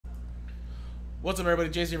What's up, everybody?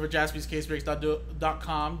 Jason here for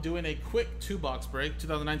JaspysCaseBreaks.com doing a quick 2-box break.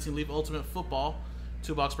 2019 Leaf Ultimate Football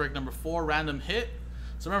 2-box break number 4, random hit.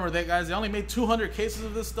 So remember, they only made 200 cases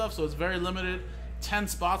of this stuff, so it's very limited. 10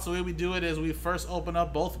 spots. The way we do it is we first open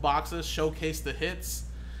up both boxes, showcase the hits,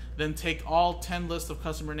 then take all 10 lists of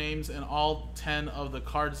customer names and all 10 of the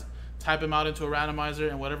cards, type them out into a randomizer,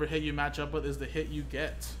 and whatever hit you match up with is the hit you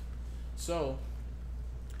get. So,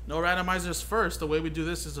 no randomizers first. The way we do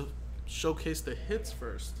this is to showcase the hits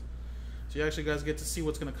first. So you actually guys get to see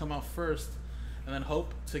what's going to come out first and then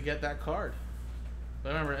hope to get that card. But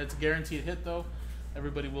remember, it's a guaranteed hit though.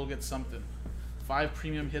 Everybody will get something. 5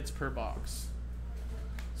 premium hits per box.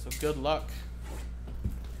 So good luck.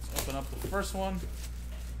 Let's open up the first one.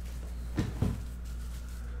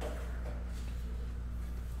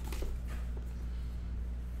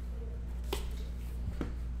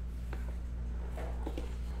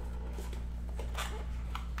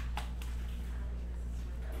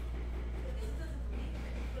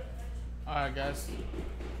 Alright guys,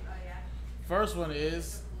 first one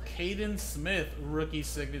is Caden Smith, rookie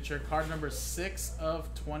signature, card number 6 of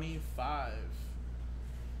 25.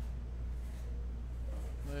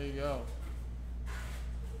 There you go.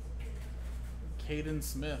 Caden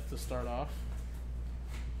Smith to start off.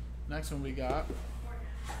 Next one we got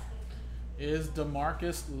is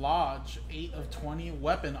DeMarcus Lodge, 8 of 20,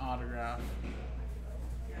 weapon autograph.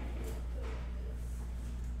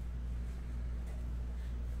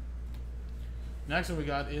 Next one we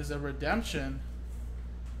got is a redemption,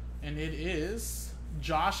 and it is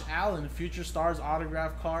Josh Allen, Future Stars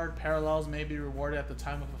autograph card. Parallels may be rewarded at the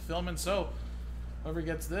time of fulfillment. So whoever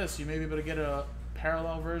gets this, you may be able to get a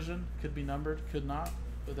parallel version. Could be numbered, could not.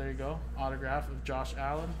 But there you go, autograph of Josh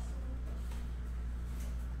Allen.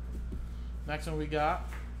 Next one we got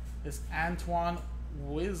is Antoine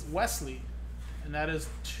Wesley, and that is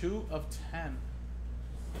 2 of 10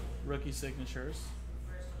 rookie signatures.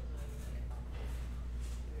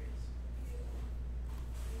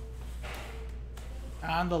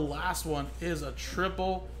 And the last one is a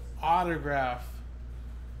triple autograph.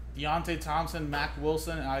 Deontay Thompson, Mac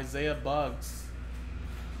Wilson, and Isaiah Buggs.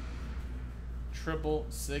 Triple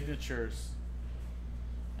signatures.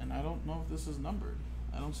 And I don't know if this is numbered.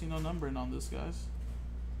 I don't see no numbering on this, guys.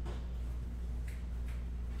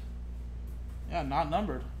 Yeah, not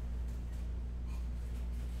numbered.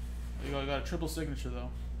 There you go, you got a triple signature though.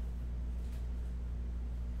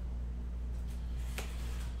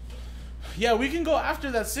 Yeah, we can go after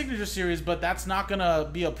that signature series, but that's not going to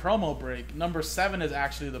be a promo break. Number 7 is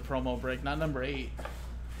actually the promo break, not number 8.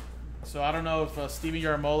 So I don't know if Steven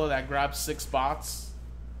Yarmola that grabbed 6 spots,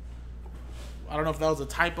 I don't know if that was a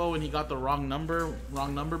typo and he got the wrong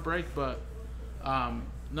number break, but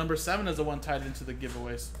number 7 is the one tied into the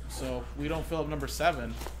giveaways. So if we don't fill up number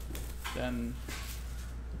 7, then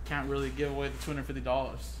can't really give away the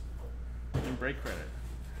 $250 in break credit.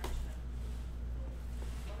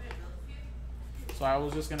 So I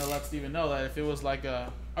was just going to let Steven know that if it was like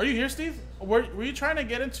a... Are you here, Steve? Were you trying to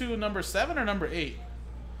get into number 7 or number 8?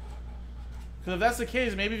 Because if that's the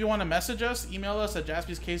case, maybe if you want to message us, email us at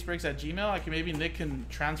jaspyscasebreaks@gmail. Maybe Nick can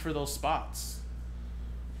transfer those spots.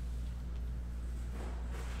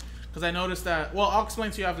 Because I noticed that... Well, I'll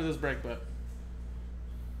explain to you after this break, but...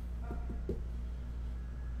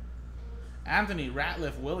 Anthony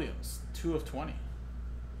Ratliff Williams, 2 of 20.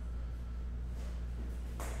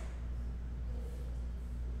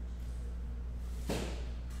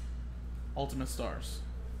 Ultimate Stars.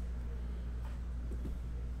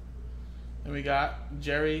 Then we got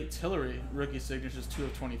Jerry Tillery, rookie signatures, 2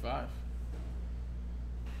 of 25.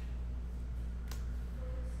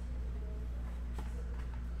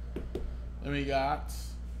 Then we got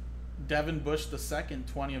Devin Bush II,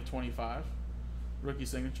 20 of 25, rookie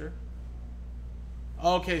signature.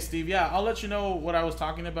 Okay, Steve, yeah, I'll let you know what I was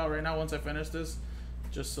talking about right now once I finish this,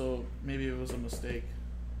 just so maybe it was a mistake.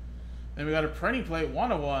 Then we got a printing plate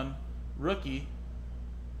 101. Rookie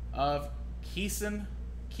of Keyshawn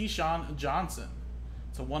Johnson.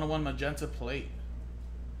 It's a 101 magenta plate.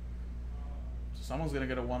 So someone's going to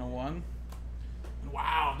get a 101.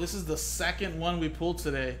 Wow, this is the second one we pulled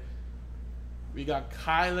today. We got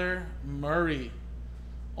Kyler Murray.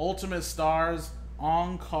 Ultimate Stars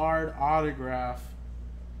on-card autograph.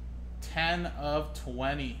 10 of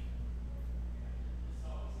 20.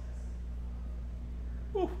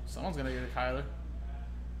 Whew, someone's going to get a Kyler.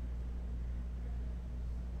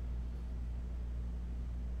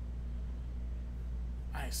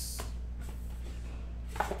 Nice.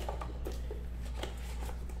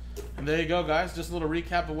 And there you go, guys. Just a little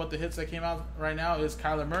recap of what the hits that came out right now is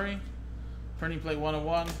Kyler Murray, printing plate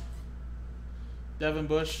 101, Devin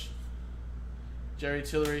Bush, Jerry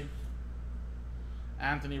Tillery,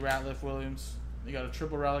 Anthony Ratliff Williams. You got a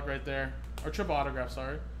triple relic right there, or triple autograph,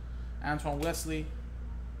 sorry. Antoine Wesley,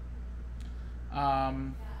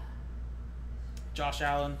 Josh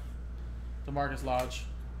Allen, DeMarcus Lodge,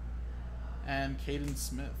 and Caden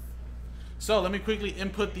Smith. So let me quickly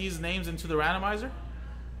input these names into the randomizer.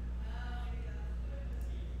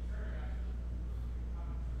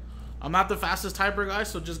 I'm not the fastest typer,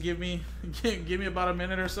 guys, so just give me about a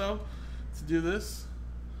minute or so to do this.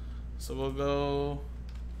 So we'll go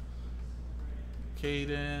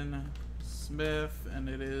Caden Smith, and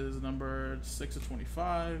it is number 6 of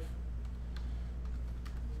 25.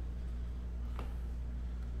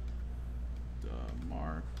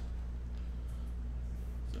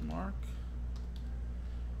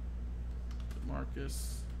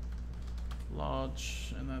 DeMarcus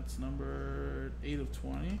Lodge, and that's number 8 of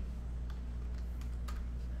 20.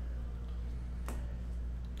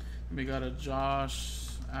 We got a Josh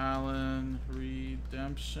Allen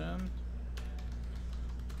redemption.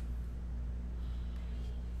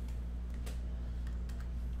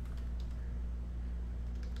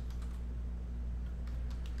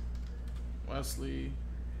 Wesley,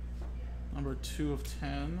 number 2 of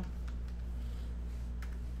 10.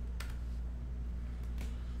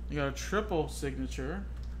 You got a triple signature.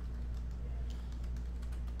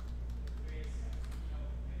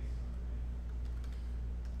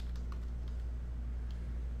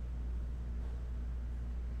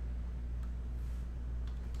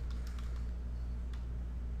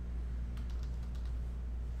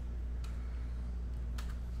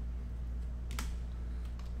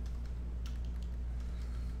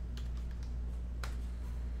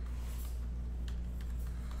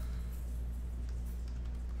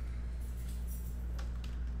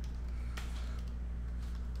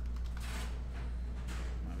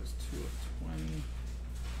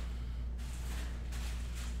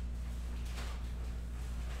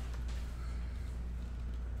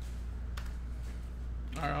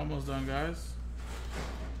 Alright, almost done, guys.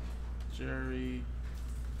 Jerry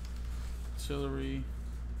Tillery.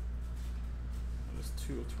 That is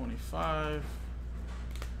 2 of 25.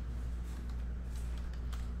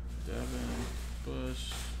 Devin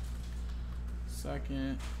Bush.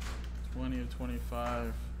 Second. 20 of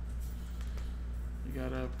 25. You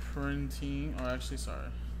got a printing. Or actually,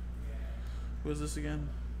 sorry. Who is this again?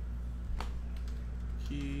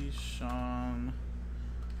 Keyshawn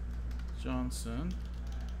Johnson.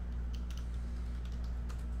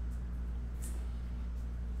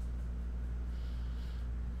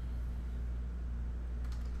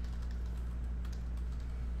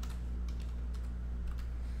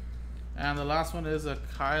 And the last one is a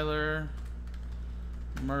Kyler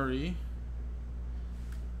Murray,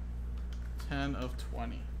 10 of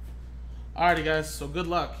 20. Alrighty, guys, so good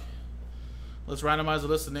luck. Let's randomize the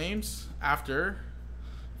list of names after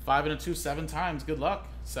 5 and a 2, 7 times. Good luck.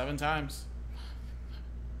 7 times.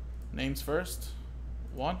 Names first.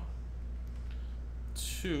 1,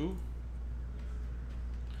 2,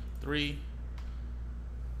 3,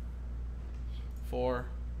 4,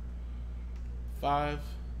 5,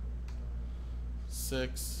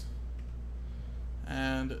 6,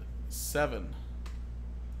 and 7.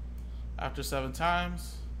 After 7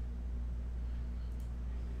 times,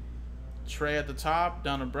 Trey at the top,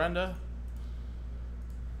 down to Brenda.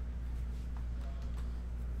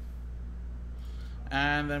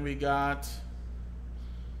 And then we got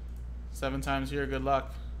 7 times here. Good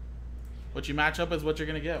luck. What you match up is what you're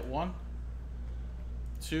going to get. 1,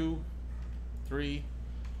 2, 3,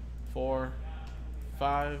 4,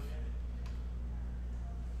 5.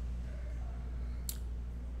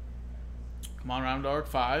 Come on, round dog.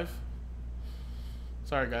 5.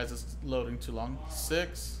 Sorry, guys, it's loading too long.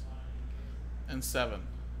 6 and 7.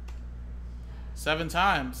 7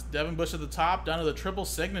 times. Devin Bush at the top, down to the triple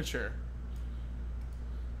signature.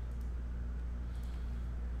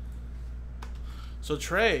 So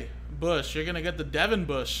Trey Bush, you're gonna get the Devin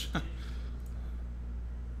Bush.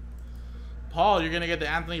 Paul, you're gonna get the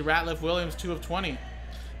Anthony Ratliff Williams, 2 of 20.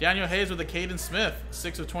 Daniel Hayes with the Caden Smith,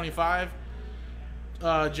 6 of 25.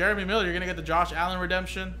 Jeremy Miller, you're going to get the Josh Allen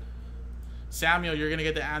redemption. Samuel, you're going to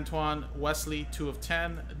get the Antoine Wesley, 2 of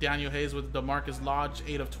 10. Daniel Hayes with the DeMarcus Lodge,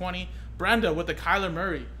 8 of 20. Brenda with the Kyler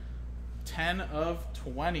Murray, 10 of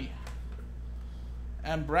 20.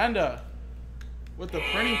 And Brenda with the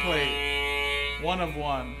printing plate, 1 of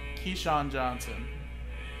 1. Keyshawn Johnson.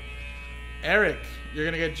 Eric, you're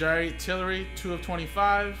going to get Jerry Tillery, 2 of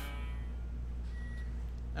 25.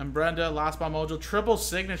 And Brenda, Last by Mojo, triple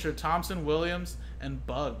signature, Thompson, Williams, and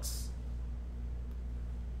Bugs.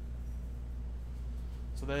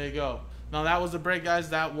 So there you go. Now that was the break, guys.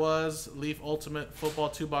 That was Leaf Ultimate Football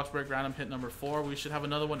 2-box break random hit number 4. We should have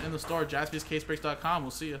another one in the store. JaspysCaseBreaks.com.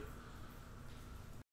 We'll see you.